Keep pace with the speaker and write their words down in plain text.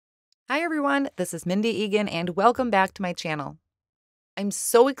Hi everyone, this is Mindy Eggen and welcome back to my channel. I'm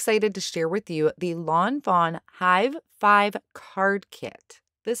so excited to share with you the FAWN Hive 5 card kit.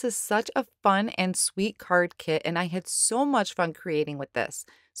 This is such a fun and sweet card kit and I had so much fun creating with this.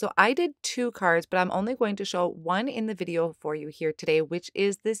 So I did 2 cards, but I'm only going to show one in the video for you here today, which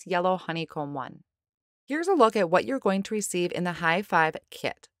is this yellow honeycomb one. Here's a look at what you're going to receive in the Hive 5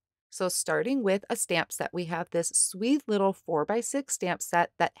 kit. So starting with a stamp set, we have this sweet little 4x6 stamp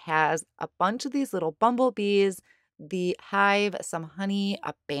set that has a bunch of these little bumblebees, the hive, some honey,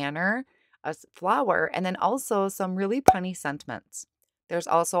 a banner, a flower, and then also some really punny sentiments. There's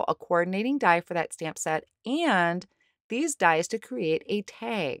also a coordinating die for that stamp set and these dies to create a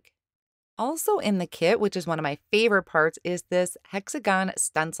tag. Also in the kit, which is one of my favorite parts, is this hexagon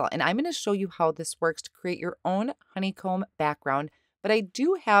stencil. And I'm going to show you how this works to create your own honeycomb background. But I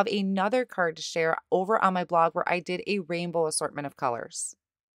do have another card to share over on my blog where I did a rainbow assortment of colors.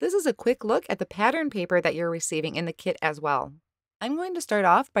 This is a quick look at the pattern paper that you're receiving in the kit as well. I'm going to start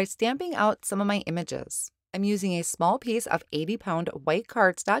off by stamping out some of my images. I'm using a small piece of 80-pound white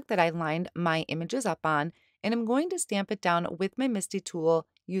cardstock that I lined my images up on, and I'm going to stamp it down with my MISTI tool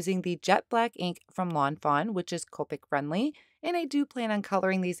using the jet black ink from FAWN, which is Copic friendly, and I do plan on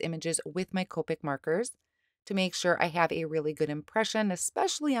coloring these images with my Copic markers. To make sure I have a really good impression,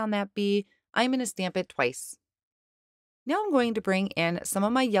 especially on that bee, I'm going to stamp it twice. Now I'm going to bring in some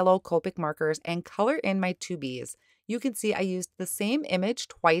of my yellow Copic markers and color in my 2 bees. You can see I used the same image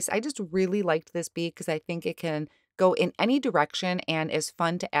twice. I just really liked this bee because I think it can go in any direction and is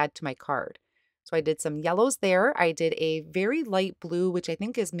fun to add to my card. So I did some yellows there. I did a very light blue, which I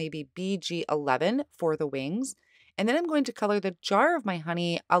think is maybe BG11 for the wings. And then I'm going to color the jar of my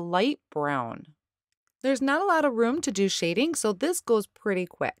honey a light brown. There's not a lot of room to do shading, so this goes pretty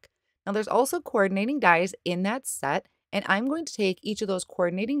quick. Now there's also coordinating dies in that set, and I'm going to take each of those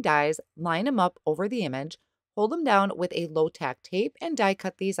coordinating dies, line them up over the image, hold them down with a low tack tape, and die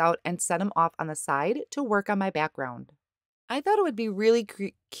cut these out and set them off on the side to work on my background. I thought it would be really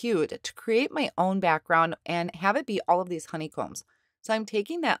cute to create my own background and have it be all of these honeycombs. So I'm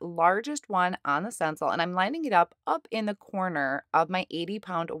taking that largest one on the stencil and I'm lining it up in the corner of my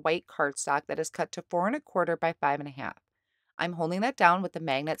 80-pound white cardstock that is cut to 4 1/4 by 5 1/2. I'm holding that down with the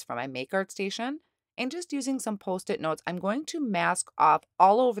magnets from my Make Art station and just using some Post-it notes. I'm going to mask off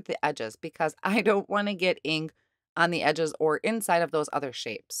all over the edges because I don't want to get ink on the edges or inside of those other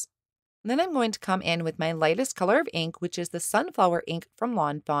shapes. Then I'm going to come in with my lightest color of ink, which is the sunflower ink from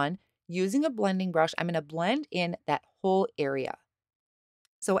FAWN. Using a blending brush, I'm going to blend in that whole area.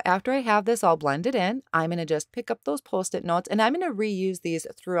 So after I have this all blended in, I'm going to just pick up those Post-it notes and I'm going to reuse these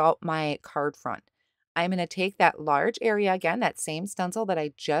throughout my card front. I'm going to take that large area again, that same stencil that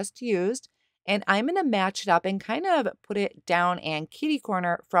I just used, and I'm going to match it up and kind of put it down and kitty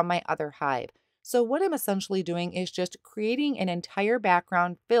corner from my other hive. So what I'm essentially doing is just creating an entire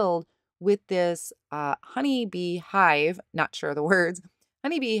background filled with this honeybee hive, not sure the words,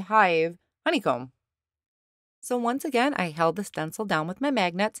 honeybee hive honeycomb. So once again, I held the stencil down with my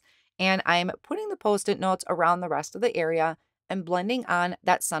magnets and I'm putting the Post-it notes around the rest of the area and blending on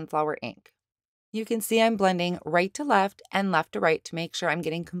that sunflower ink. You can see I'm blending right to left and left to right to make sure I'm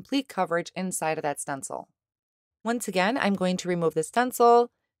getting complete coverage inside of that stencil. Once again, I'm going to remove the stencil,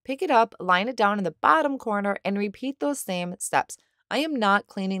 pick it up, line it down in the bottom corner, and repeat those same steps. I am not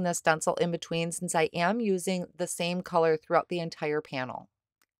cleaning the stencil in between since I am using the same color throughout the entire panel.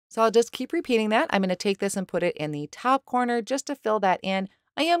 So I'll just keep repeating that. I'm going to take this and put it in the top corner just to fill that in.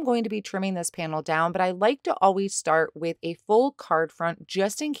 I am going to be trimming this panel down, but I like to always start with a full card front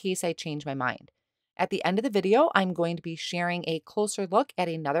just in case I change my mind. At the end of the video, I'm going to be sharing a closer look at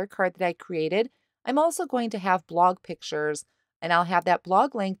another card that I created. I'm also going to have blog pictures, and I'll have that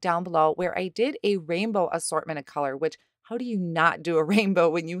blog link down below where I did a rainbow assortment of color, which how do you not do a rainbow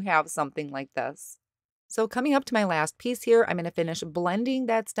when you have something like this? So coming up to my last piece here, I'm going to finish blending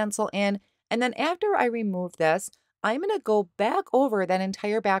that stencil in. And then after I remove this, I'm going to go back over that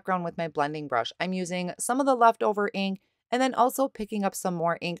entire background with my blending brush. I'm using some of the leftover ink and then also picking up some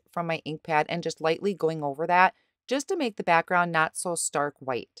more ink from my ink pad and just lightly going over that just to make the background not so stark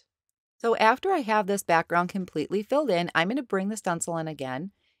white. So after I have this background completely filled in, I'm going to bring the stencil in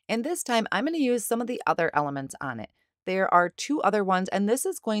again. And this time I'm going to use some of the other elements on it. There are 2 other ones, and this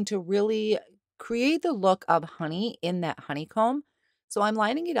is going to really create the look of honey in that honeycomb. So I'm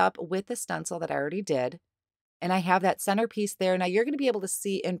lining it up with the stencil that I already did. And I have that centerpiece there. Now you're going to be able to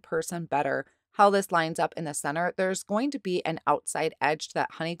see in person better how this lines up in the center. There's going to be an outside edge to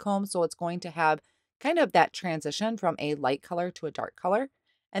that honeycomb. So it's going to have kind of that transition from a light color to a dark color.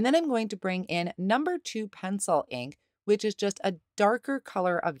 And then I'm going to bring in number 2 pencil ink which is just a darker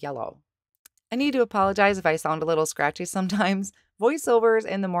color of yellow. I need to apologize if I sound a little scratchy sometimes. Voiceovers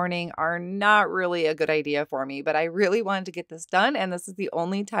in the morning are not really a good idea for me, but I really wanted to get this done, and this is the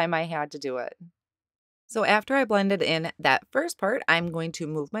only time I had to do it. So after I blended in that first part, I'm going to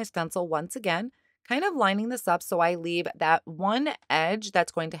move my stencil once again, kind of lining this up so I leave that one edge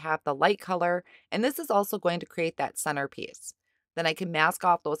that's going to have the light color, and this is also going to create that centerpiece. Then I can mask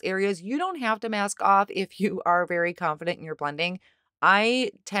off those areas. You don't have to mask off if you are very confident in your blending.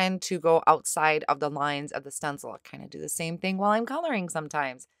 I tend to go outside of the lines of the stencil. I kind of do the same thing while I'm coloring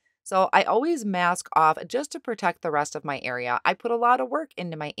sometimes. So I always mask off just to protect the rest of my area. I put a lot of work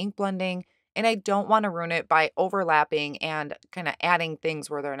into my ink blending, and I don't want to ruin it by overlapping and kind of adding things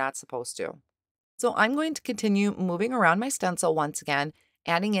where they're not supposed to. So I'm going to continue moving around my stencil once again,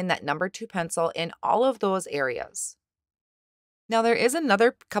 adding in that number 2 pencil in all of those areas. Now there is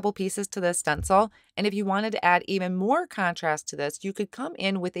another couple pieces to this stencil, and if you wanted to add even more contrast to this, you could come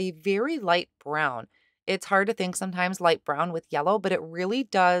in with a very light brown. It's hard to think sometimes light brown with yellow, but it really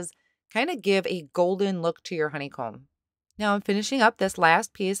does kind of give a golden look to your honeycomb. Now I'm finishing up this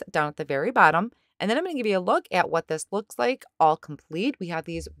last piece down at the very bottom, and then I'm going to give you a look at what this looks like all complete. We have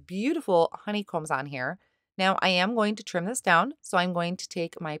these beautiful honeycombs on here. Now I am going to trim this down, so I'm going to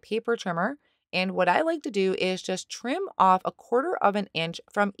take my paper trimmer, and what I like to do is just trim off 1/4 of an inch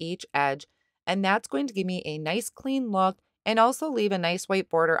from each edge, and that's going to give me a nice clean look and also leave a nice white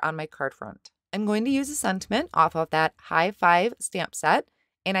border on my card front. I'm going to use a sentiment off of that Hive Five stamp set,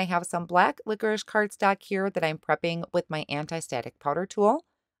 and I have some black licorice cardstock here that I'm prepping with my anti-static powder tool.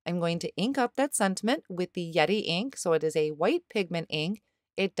 I'm going to ink up that sentiment with the Yeti ink, so it is a white pigment ink.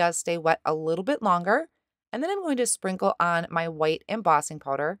 It does stay wet a little bit longer. And then I'm going to sprinkle on my white embossing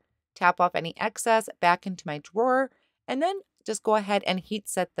powder, tap off any excess back into my drawer, and then just go ahead and heat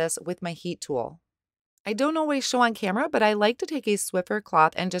set this with my heat tool. I don't always show on camera, but I like to take a Swiffer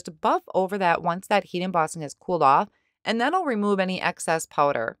cloth and just buff over that once that heat embossing has cooled off, and that'll remove any excess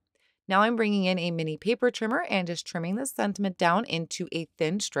powder. Now I'm bringing in a mini paper trimmer and just trimming the sentiment down into a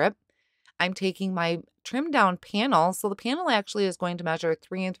thin strip. I'm taking my trim down panel, so the panel actually is going to measure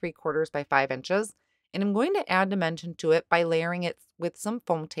 3 3/4 by 5 inches, and I'm going to add dimension to it by layering it with some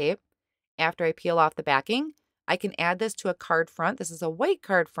foam tape. After I peel off the backing, I can add this to a card front. This is a white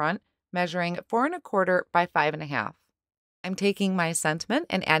card front measuring 4 1/4 by 5 1/2. I'm taking my sentiment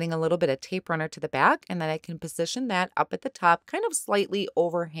and adding a little bit of tape runner to the back, and then I can position that up at the top, kind of slightly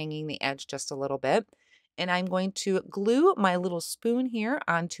overhanging the edge just a little bit. And I'm going to glue my little spoon here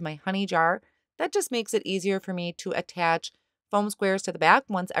onto my honey jar. That just makes it easier for me to attach foam squares to the back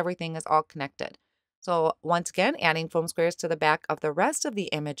once everything is all connected. So once again, adding foam squares to the back of the rest of the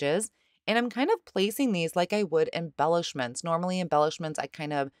images, and I'm kind of placing these like I would embellishments. Normally embellishments, I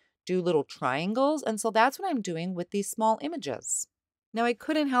kind of do little triangles, and so that's what I'm doing with these small images. Now I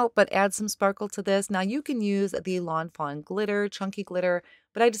couldn't help but add some sparkle to this. Now you can use the Lawn Fawn glitter, chunky glitter,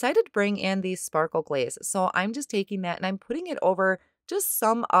 but I decided to bring in the sparkle glaze. So I'm just taking that and I'm putting it over just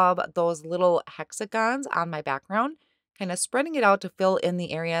some of those little hexagons on my background, kind of spreading it out to fill in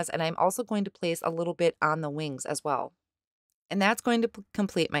the areas, and I'm also going to place a little bit on the wings as well. And that's going to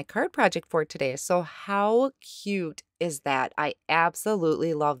complete my card project for today. So how cute is that? I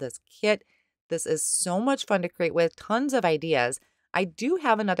absolutely love this kit. This is so much fun to create with, tons of ideas. I do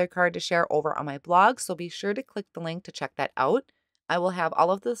have another card to share over on my blog, so be sure to click the link to check that out. I will have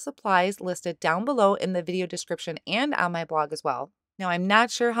all of the supplies listed down below in the video description and on my blog as well. Now, I'm not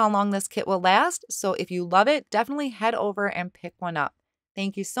sure how long this kit will last, so if you love it, definitely head over and pick one up.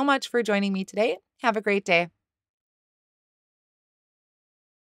 Thank you so much for joining me today. Have a great day.